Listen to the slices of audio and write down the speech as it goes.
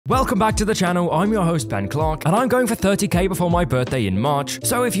Welcome back to the channel, I'm your host Ben Clark, and I'm going for 30k before my birthday in March,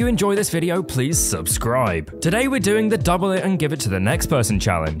 so if you enjoy this video, please subscribe. Today we're doing the double it and give it to the next person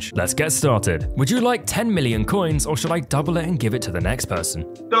challenge. Let's get started. Would you like 10 million coins, or should I double it and give it to the next person?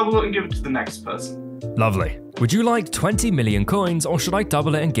 Double it and give it to the next person. Lovely. Would you like 20 million coins, or should I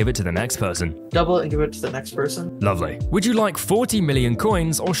double it and give it to the next person? Double it and give it to the next person. Lovely. Would you like 40 million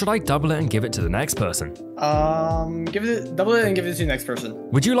coins, or should I double it and give it to the next person? Double it and give it to the next person.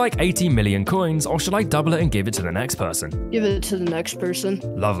 Would you like 80 million coins, or should I double it and give it to the next person? Give it to the next person.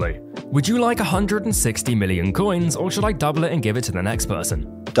 Lovely. Would you like 160 million coins, or should I double it and give it to the next person?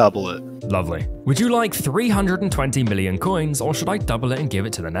 Double it. Lovely. Would you like 320 million coins, or should I double it and give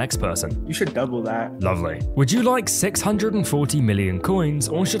it to the next person? You should double that. Lovely. Would you like 640 million coins,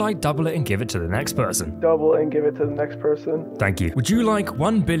 or should I double it and give it to the next person? Double and give it to the next person. Thank you. Would you like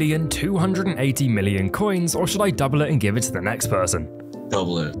 1,280 million coins, or should I double it and give it to the next person?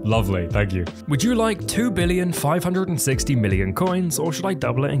 Double it. Lovely, thank you. Would you like 2,560 million coins, or should I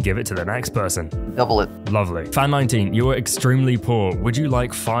double it and give it to the next person? Double it. Lovely. Fan 19, you are extremely poor. Would you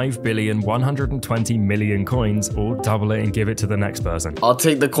like 5,120 million coins, or double it and give it to the next person? I'll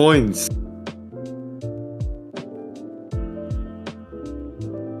take the coins.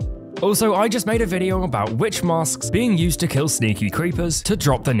 Also, I just made a video about which masks being used to kill sneaky creepers to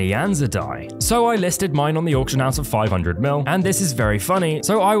drop the Neanza die. So I listed mine on the auction house of 500 mil, and this is very funny,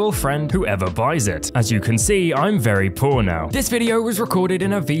 so I will friend whoever buys it. As you can see, I'm very poor now. This video was recorded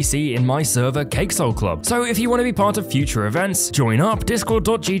in a VC in my server Cakesoul Club, so if you want to be part of future events, join up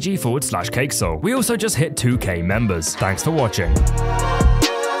discord.gg/Cakesoul. We also just hit 2k members. Thanks for watching.